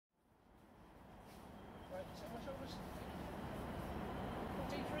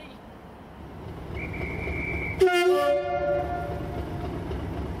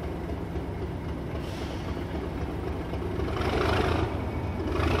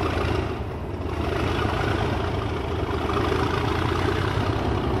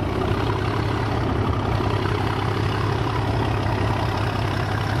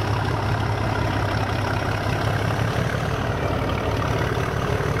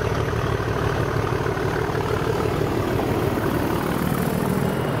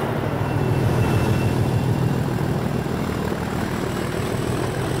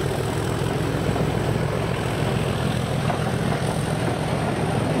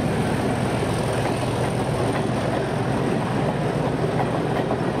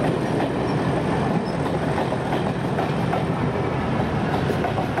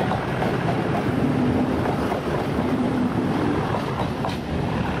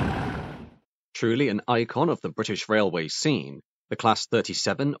Truly an icon of the British railway scene, the Class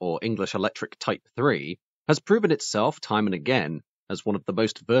 37 or English Electric Type 3 has proven itself time and again as one of the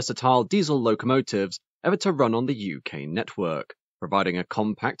most versatile diesel locomotives ever to run on the UK network, providing a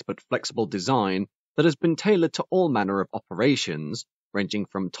compact but flexible design that has been tailored to all manner of operations, ranging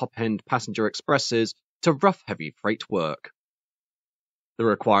from top-end passenger expresses to rough heavy freight work. The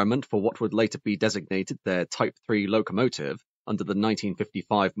requirement for what would later be designated their Type 3 locomotive under the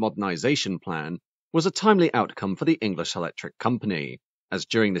 1955 Modernisation Plan was a timely outcome for the English Electric Company, as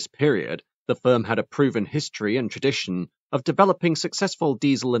during this period the firm had a proven history and tradition of developing successful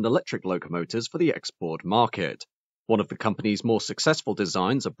diesel and electric locomotives for the export market, one of the company's more successful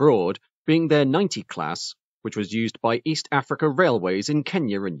designs abroad being their 90 class, which was used by East Africa Railways in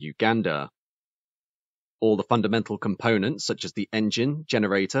Kenya and Uganda. All the fundamental components, such as the engine,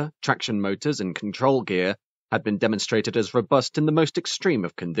 generator, traction motors, and control gear, had been demonstrated as robust in the most extreme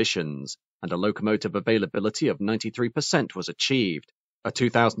of conditions, and a locomotive availability of 93% was achieved, a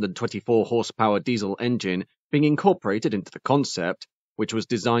 2,024 horsepower diesel engine being incorporated into the concept, which was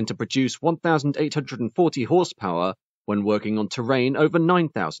designed to produce 1,840 horsepower when working on terrain over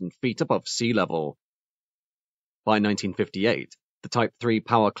 9,000 feet above sea level. By 1958, the Type 3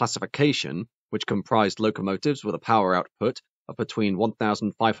 power classification, which comprised locomotives with a power output of between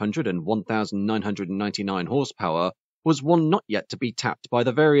 1,500 and 1,999 horsepower, was one not yet to be tapped by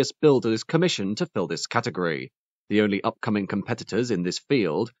the various builders commissioned to fill this category, the only upcoming competitors in this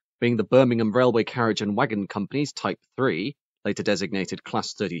field being the Birmingham Railway Carriage and Wagon Company's Type 3, later designated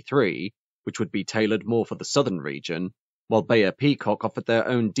Class 33, which would be tailored more for the southern region, while Bayer Peacock offered their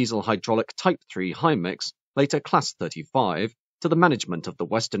own diesel-hydraulic Type 3 high mix, later Class 35, to the management of the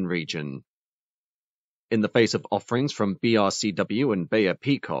western region. In the face of offerings from BRCW and Bayer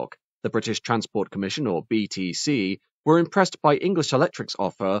Peacock, the British Transport Commission, or BTC, were impressed by English Electric's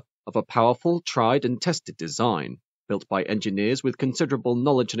offer of a powerful, tried and tested design, built by engineers with considerable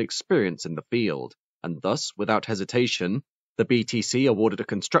knowledge and experience in the field, and thus, without hesitation, the BTC awarded a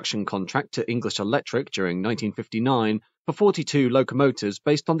construction contract to English Electric during 1959 for 42 locomotives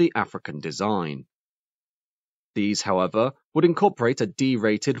based on the African design. These, however, would incorporate a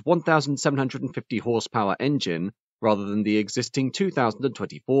D-rated 1,750 horsepower engine rather than the existing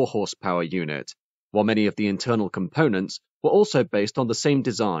 2,024 horsepower unit, while many of the internal components were also based on the same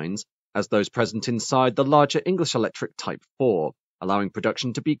designs as those present inside the larger English Electric Type 4, allowing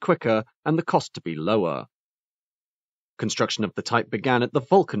production to be quicker and the cost to be lower. Construction of the type began at the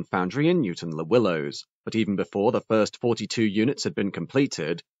Vulcan foundry in Newton-le-Willows, but even before the first 42 units had been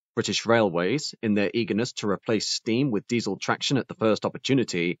completed, British Railways, in their eagerness to replace steam with diesel traction at the first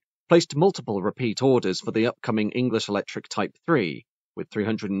opportunity, placed multiple repeat orders for the upcoming English Electric Type 3, with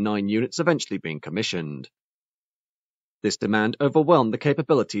 309 units eventually being commissioned. This demand overwhelmed the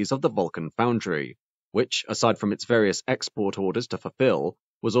capabilities of the Vulcan foundry, which, aside from its various export orders to fulfill,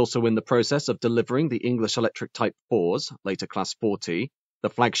 was also in the process of delivering the English Electric Type 4s, later Class 40, the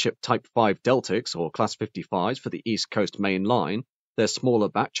flagship Type 5 Deltics or Class 55s for the East Coast Main Line, their smaller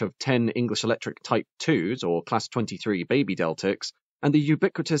batch of 10 English Electric Type 2s or Class 23 Baby Deltics, and the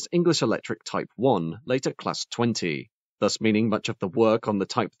ubiquitous English Electric Type 1, later Class 20, thus meaning much of the work on the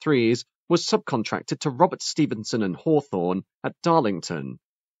Type 3s was subcontracted to Robert Stevenson and Hawthorne at Darlington.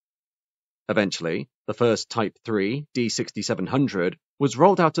 Eventually, the first Type 3 D6700 was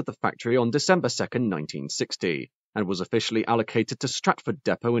rolled out of the factory on December 2, 1960, and was officially allocated to Stratford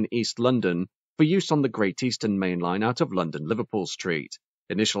Depot in East London for use on the Great Eastern Main Line out of London Liverpool Street.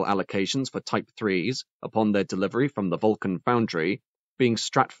 Initial allocations for Type 3s, upon their delivery from the Vulcan foundry, being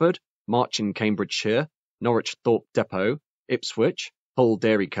Stratford, March in Cambridgeshire, Norwich Thorpe Depot, Ipswich, Hull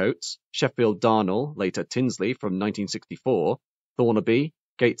Dairycoats, Sheffield Darnall, later Tinsley from 1964, Thornaby,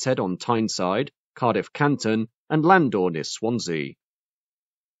 Gateshead on Tyneside, Cardiff Canton, and Landor near Swansea.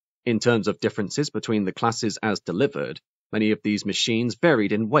 In terms of differences between the classes as delivered, many of these machines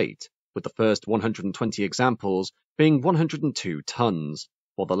varied in weight, with the first 120 examples being 102 tons,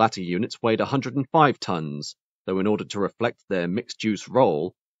 while the latter units weighed 105 tons, though in order to reflect their mixed-use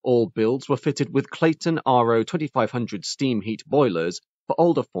role, all builds were fitted with Clayton RO 2500 steam heat boilers for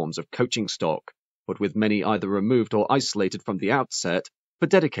older forms of coaching stock, but with many either removed or isolated from the outset for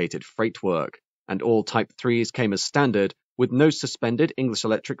dedicated freight work, and all Type 3s came as standard with no suspended English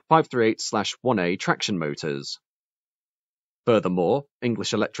Electric 538/1A traction motors. Furthermore,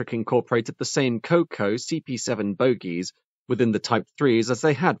 English Electric incorporated the same CoCo CP7 bogies within the Type 3s as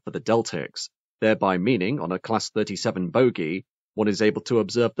they had for the Deltics, thereby meaning on a Class 37 bogie, one is able to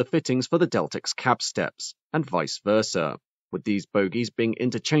observe the fittings for the Deltics cab steps, and vice versa, with these bogies being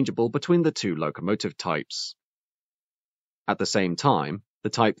interchangeable between the two locomotive types. At the same time, The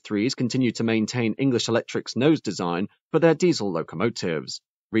Type 3s continue to maintain English Electric's nose design for their diesel locomotives.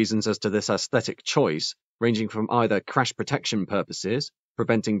 Reasons as to this aesthetic choice ranging from either crash protection purposes,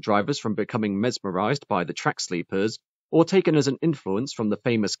 preventing drivers from becoming mesmerized by the track sleepers, or taken as an influence from the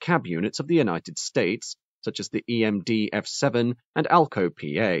famous cab units of the United States, such as the EMD F7 and Alco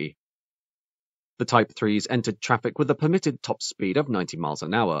PA. The Type 3s entered traffic with a permitted top speed of 90 miles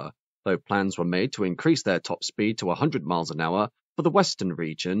an hour, though plans were made to increase their top speed to 100 miles an hour for the western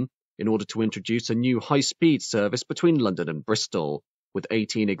region in order to introduce a new high-speed service between London and Bristol, with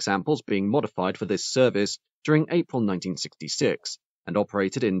 18 examples being modified for this service during April 1966 and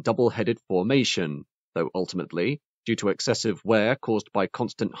operated in double-headed formation, though ultimately, due to excessive wear caused by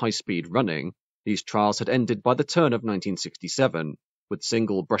constant high-speed running, these trials had ended by the turn of 1967, with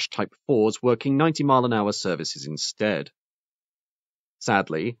single brush Type 4s working 90-mile-an-hour services instead.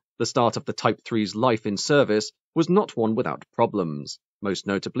 Sadly, the start of the Type 3's life in service was not one without problems, most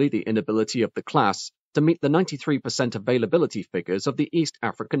notably the inability of the class to meet the 93% availability figures of the East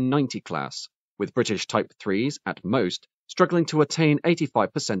African 90 class, with British Type 3s, at most, struggling to attain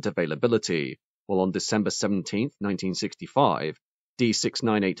 85% availability, while on December 17, 1965,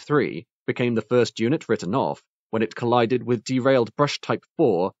 D6983 became the first unit written off when it collided with derailed Brush Type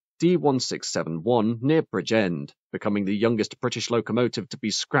 4 D1671 near Bridgend, becoming the youngest British locomotive to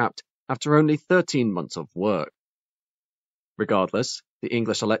be scrapped after only 13 months of work. Regardless, the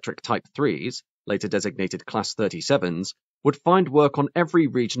English Electric Type 3s, later designated Class 37s, would find work on every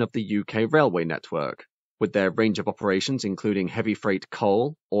region of the UK railway network, with their range of operations including heavy freight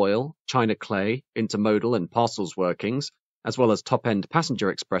coal, oil, China clay, intermodal and parcels workings, as well as top-end passenger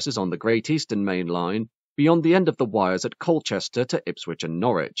expresses on the Great Eastern Main Line, beyond the end of the wires at Colchester to Ipswich and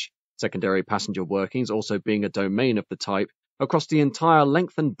Norwich, secondary passenger workings also being a domain of the type across the entire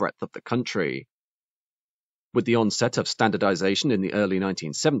length and breadth of the country. With the onset of standardization in the early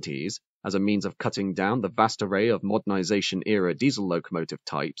 1970s, as a means of cutting down the vast array of Modernisation Era diesel locomotive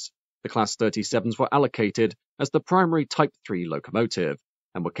types, the Class 37s were allocated as the primary Type 3 locomotive,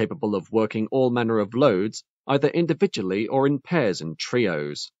 and were capable of working all manner of loads, either individually or in pairs and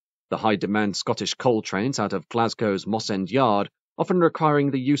trios. The high-demand Scottish coal trains out of Glasgow's Moss End Yard often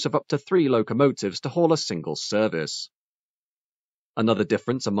requiring the use of up to 3 locomotives to haul a single service. Another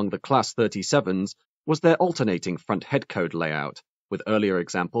difference among the Class 37s was their alternating front head code layout, with earlier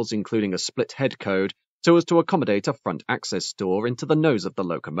examples including a split head code so as to accommodate a front access door into the nose of the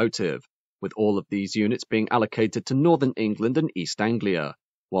locomotive, with all of these units being allocated to Northern England and East Anglia,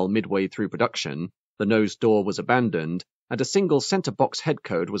 while midway through production, the nose door was abandoned and a single centre box head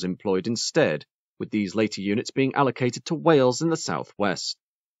code was employed instead, with these later units being allocated to Wales in the southwest.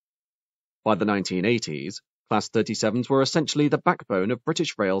 By the 1980s, Class 37s were essentially the backbone of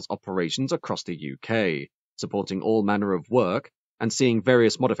British Rail's operations across the UK, supporting all manner of work and seeing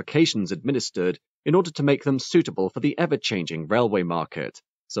various modifications administered in order to make them suitable for the ever-changing railway market,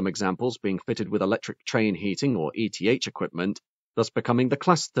 some examples being fitted with electric train heating or ETH equipment, thus becoming the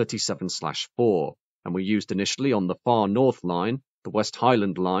Class 37/4, and were used initially on the Far North Line, the West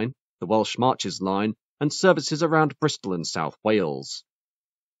Highland Line, the Welsh Marches Line, and services around Bristol and South Wales.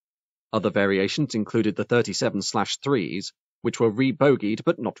 Other variations included the 37/3s, which were re-bogied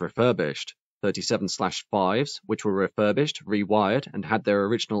but not refurbished, 37/5s, which were refurbished, rewired, and had their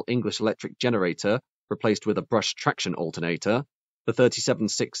original English electric generator replaced with a brush traction alternator, the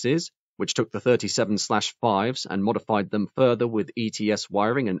 37/6s, which took the 37/5s and modified them further with ETS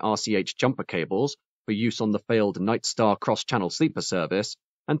wiring and RCH jumper cables for use on the failed Night Star cross-channel sleeper service,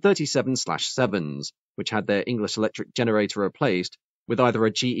 and 37/7s, which had their English electric generator replaced with either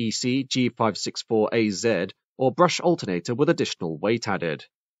a GEC G564AZ or brush alternator with additional weight added.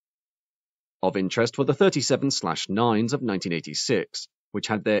 Of interest were the 37/9s of 1986, which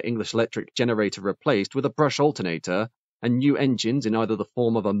had their English electric generator replaced with a brush alternator, and new engines in either the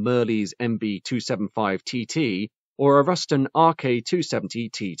form of a Merley's MB275TT or a Ruston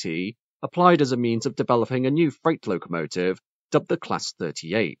RK270TT applied as a means of developing a new freight locomotive dubbed the Class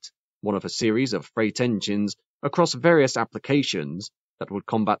 38, one of a series of freight engines across various applications that would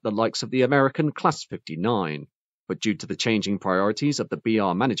combat the likes of the American Class 59, but due to the changing priorities of the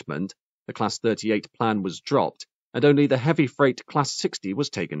BR management, the Class 38 plan was dropped and only the heavy freight Class 60 was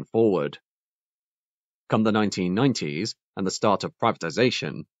taken forward. Come the 1990s and the start of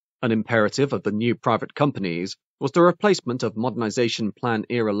privatization, an imperative of the new private companies was the replacement of Modernisation Plan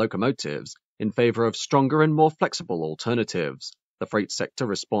era locomotives in favour of stronger and more flexible alternatives, the freight sector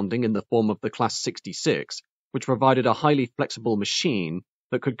responding in the form of the Class 66, which provided a highly flexible machine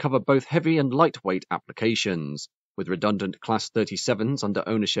that could cover both heavy and lightweight applications, with redundant Class 37s under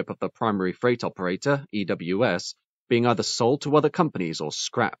ownership of the primary freight operator, EWS, being either sold to other companies or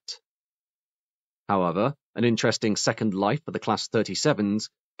scrapped. However, an interesting second life for the Class 37s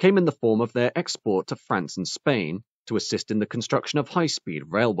came in the form of their export to France and Spain to assist in the construction of high-speed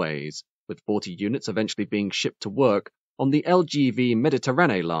railways, with 40 units eventually being shipped to work on the LGV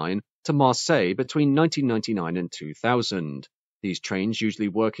Méditerranée line to Marseille between 1999 and 2000. These trains usually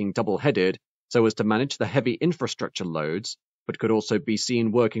working double-headed so as to manage the heavy infrastructure loads, but could also be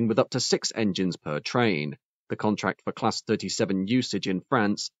seen working with up to 6 engines per train. The contract for Class 37 usage in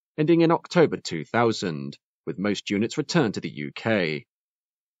France ending in October 2000, with most units returned to the UK.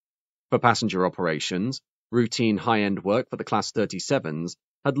 For passenger operations, routine high-end work for the Class 37s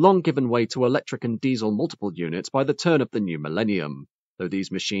had long given way to electric and diesel multiple units by the turn of the new millennium, though these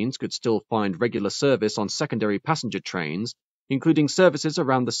machines could still find regular service on secondary passenger trains, including services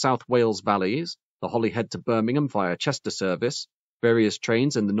around the South Wales Valleys, the Holyhead to Birmingham via Chester service, various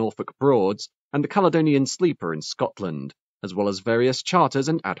trains in the Norfolk Broads, and the Caledonian Sleeper in Scotland, as well as various charters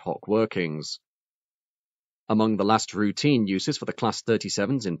and ad hoc workings. Among the last routine uses for the Class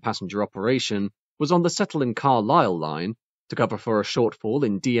 37s in passenger operation was on the Settle and Carlisle line to cover for a shortfall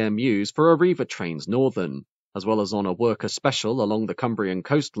in DMUs for Arriva Trains Northern, as well as on a worker special along the Cumbrian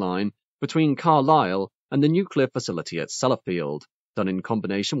coastline between Carlisle and the nuclear facility at Sellafield, done in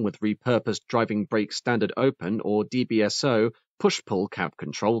combination with repurposed driving brake standard open or DBSO push-pull cab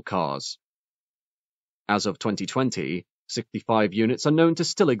control cars. As of 2020, 65 units are known to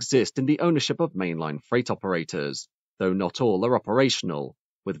still exist in the ownership of mainline freight operators, though not all are operational,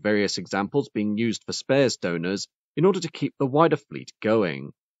 with various examples being used for spares donors in order to keep the wider fleet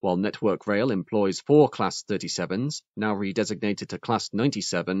going, while Network Rail employs 4 Class 37s, now redesignated to Class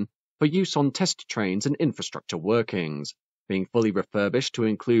 97, for use on test trains and infrastructure workings, being fully refurbished to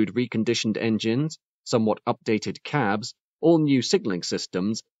include reconditioned engines, somewhat updated cabs, all new signalling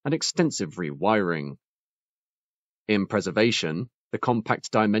systems, and extensive rewiring. In preservation, the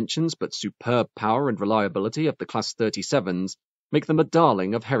compact dimensions but superb power and reliability of the Class 37s make them a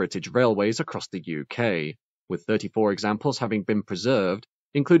darling of heritage railways across the UK, with 34 examples having been preserved,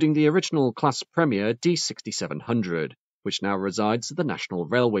 including the original Class Premier D6700, which now resides at the National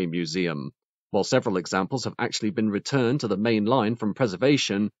Railway Museum, while several examples have actually been returned to the main line from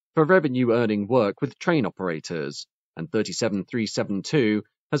preservation for revenue-earning work with train operators, and 37372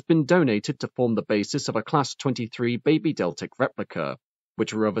 has been donated to form the basis of a Class 23 Baby Deltic replica,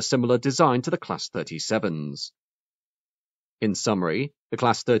 which were of a similar design to the Class 37s. In summary, the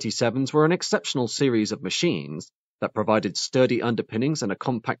Class 37s were an exceptional series of machines that provided sturdy underpinnings and a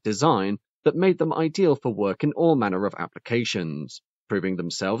compact design that made them ideal for work in all manner of applications, proving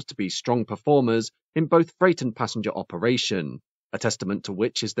themselves to be strong performers in both freight and passenger operation, a testament to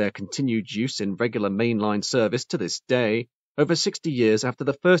which is their continued use in regular mainline service to this day, over 60 years after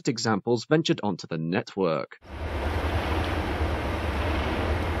the first examples ventured onto the network.